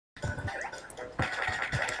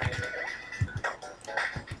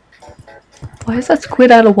Why is that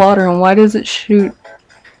squid out of water, and why does it shoot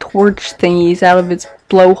torch thingies out of its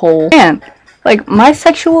blowhole? Man, like, my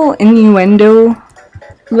sexual innuendo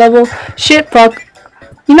level. Shit, fuck.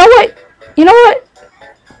 You know what? You know what?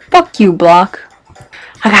 Fuck you, Block.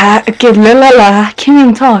 I can't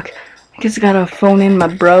even talk. I just gotta phone in my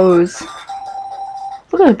bros.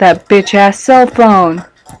 Look at that bitch ass cell phone.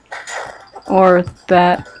 Or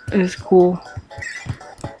that is cool.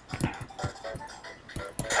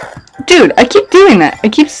 Dude, I keep doing that. I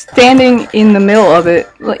keep standing in the middle of it.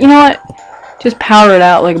 You know what? Just power it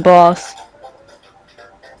out like a boss.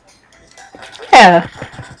 Yeah.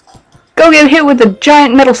 Go get hit with a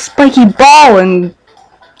giant metal spiky ball and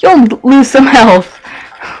you'll lose some health.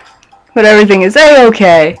 But everything is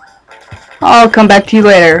A-okay. I'll come back to you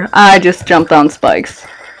later. I just jumped on spikes.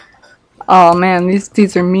 Oh man,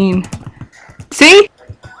 these are mean. See?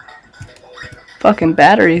 Fucking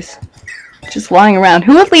batteries. Just lying around.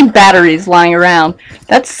 Who would leave batteries lying around?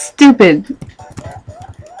 That's stupid.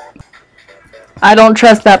 I don't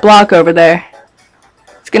trust that block over there.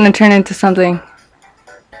 It's gonna turn into something.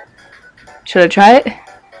 Should I try it? I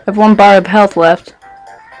have 1 bar of health left.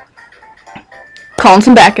 Calling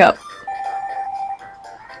some backup.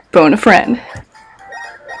 Phone a friend.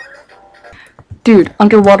 Dude,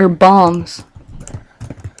 underwater bombs.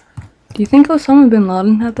 Do you think Osama bin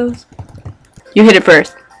Laden had those? You hit it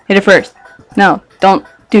first. Hit it first. No, don't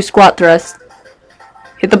do squat thrusts.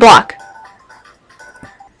 Hit the block.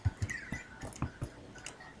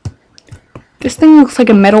 This thing looks like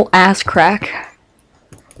a metal ass crack.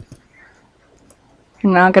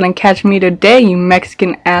 You're not gonna catch me today, you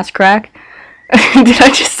Mexican ass crack. Did I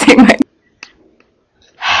just say my...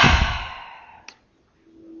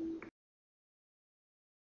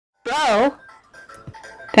 Bro?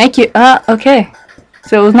 Thank you. Okay.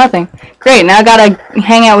 So it was nothing. Great, now I gotta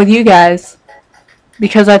hang out with you guys.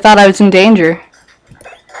 Because I thought I was in danger.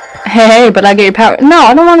 Hey, but I get your power. No,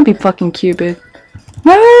 I don't want to be fucking Cupid.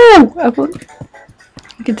 No!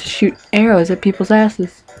 I get to shoot arrows at people's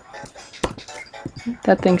asses.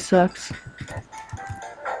 That thing sucks.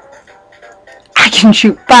 I can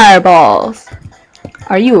shoot fireballs!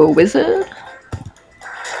 Are you a wizard?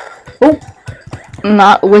 Oh!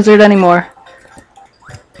 Not a wizard anymore.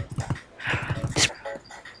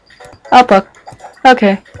 Oh, fuck.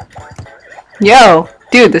 Okay. Yo,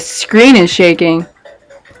 dude, the screen is shaking.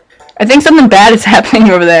 I think something bad is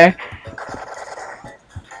happening over there.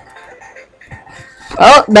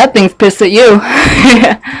 Oh, that thing's pissed at you.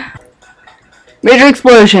 Major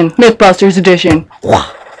explosion, Mythbusters edition.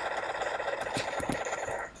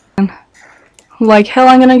 Like hell,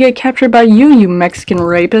 I'm gonna get captured by you, you Mexican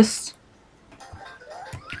rapists.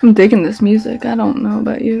 I'm digging this music. I don't know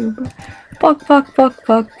about you, but fuck, fuck, fuck,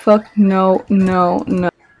 fuck, fuck. No, no, no.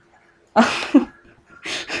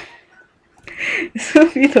 This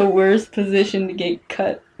would be the worst position to get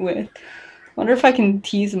cut with. Wonder if I can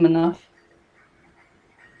tease him enough.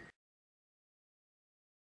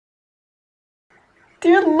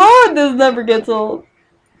 Dear Lord, this never gets old.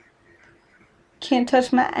 Can't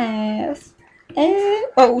touch my ass.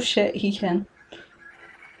 Oh shit, he can.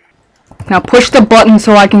 Now push the button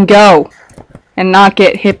so I can go. And not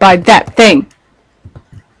get hit by that thing.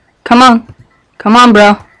 Come on. Come on,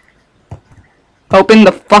 bro. Open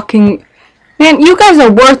the fucking... Man, you guys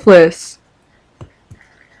are worthless.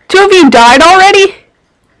 2 of you died already?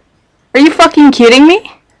 Are you fucking kidding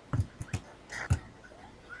me?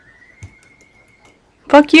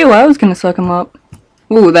 Fuck you, I was gonna suck him up.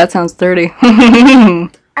 Ooh, that sounds dirty.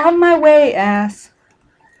 Out of my way, ass.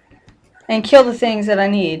 And kill the things that I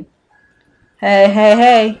need. Hey, hey,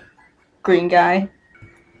 hey. Green guy.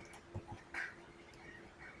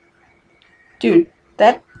 Dude,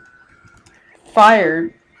 that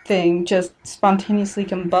fire thing just spontaneously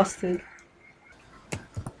combusted.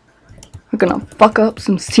 We're gonna fuck up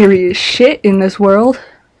some serious shit in this world.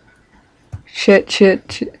 Shit,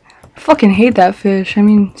 shit, shit. I fucking hate that fish. I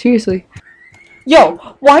mean, seriously. Yo,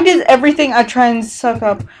 why does everything I try and suck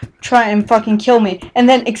up try and fucking kill me and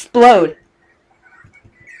then explode?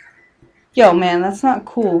 Yo, man, that's not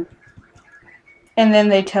cool. And then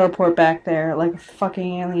they teleport back there like a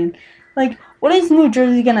fucking alien. Like, what is New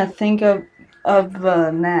Jersey gonna think of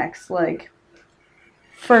next? Like,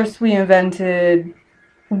 first we invented,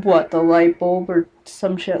 what, the light bulb or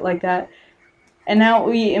some shit like that. And now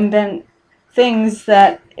we invent things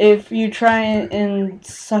that if you try and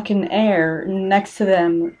suck in air next to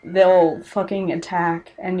them, they'll fucking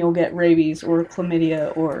attack and you'll get rabies or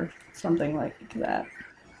chlamydia or something like that.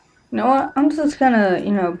 You know what? I'm just gonna,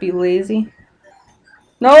 you know, be lazy.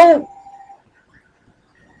 No!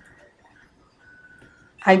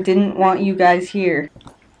 I didn't want you guys here.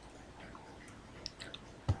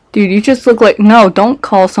 Dude, you just look like... No, don't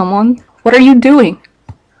call someone. What are you doing?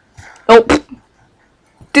 Oh.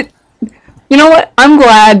 You know what? I'm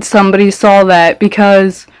glad somebody saw that,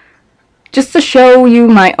 because just to show you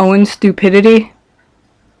my own stupidity,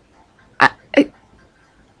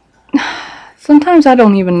 sometimes I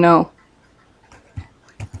don't even know.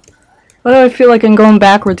 Why do I feel like I'm going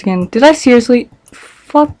backwards again? Did I seriously?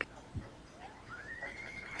 Fuck.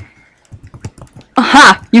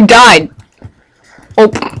 Aha! You died!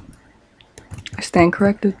 Oh. I stand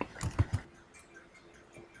corrected.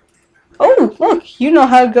 Oh, look! You know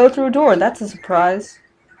how to go through a door. That's a surprise.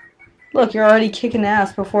 Look, you're already kicking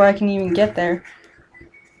ass before I can even get there.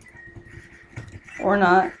 Or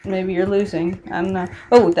not. Maybe you're losing. I don't know.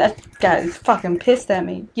 Oh, that guy is fucking pissed at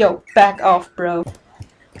me. Yo, back off, bro.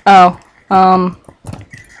 Oh,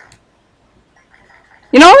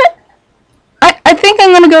 you know what? I think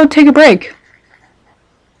I'm gonna go take a break.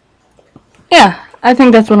 Yeah, I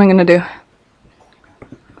think that's what I'm gonna do.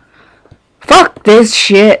 Fuck this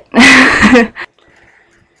shit.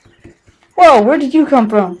 Whoa, where did you come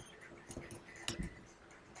from?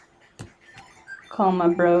 Call my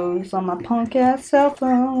bros on my punk ass cell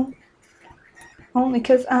phone. Only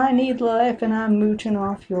 'cause I need life and I'm mooching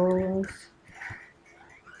off yours.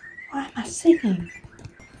 Why am I singing?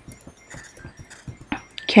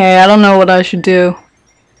 Okay, I don't know what I should do.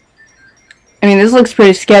 I mean, this looks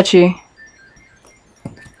pretty sketchy.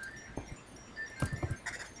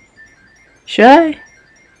 Should I?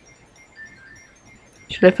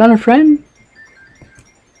 Should I phone a friend?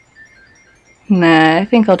 Nah, I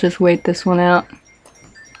think I'll just wait this one out.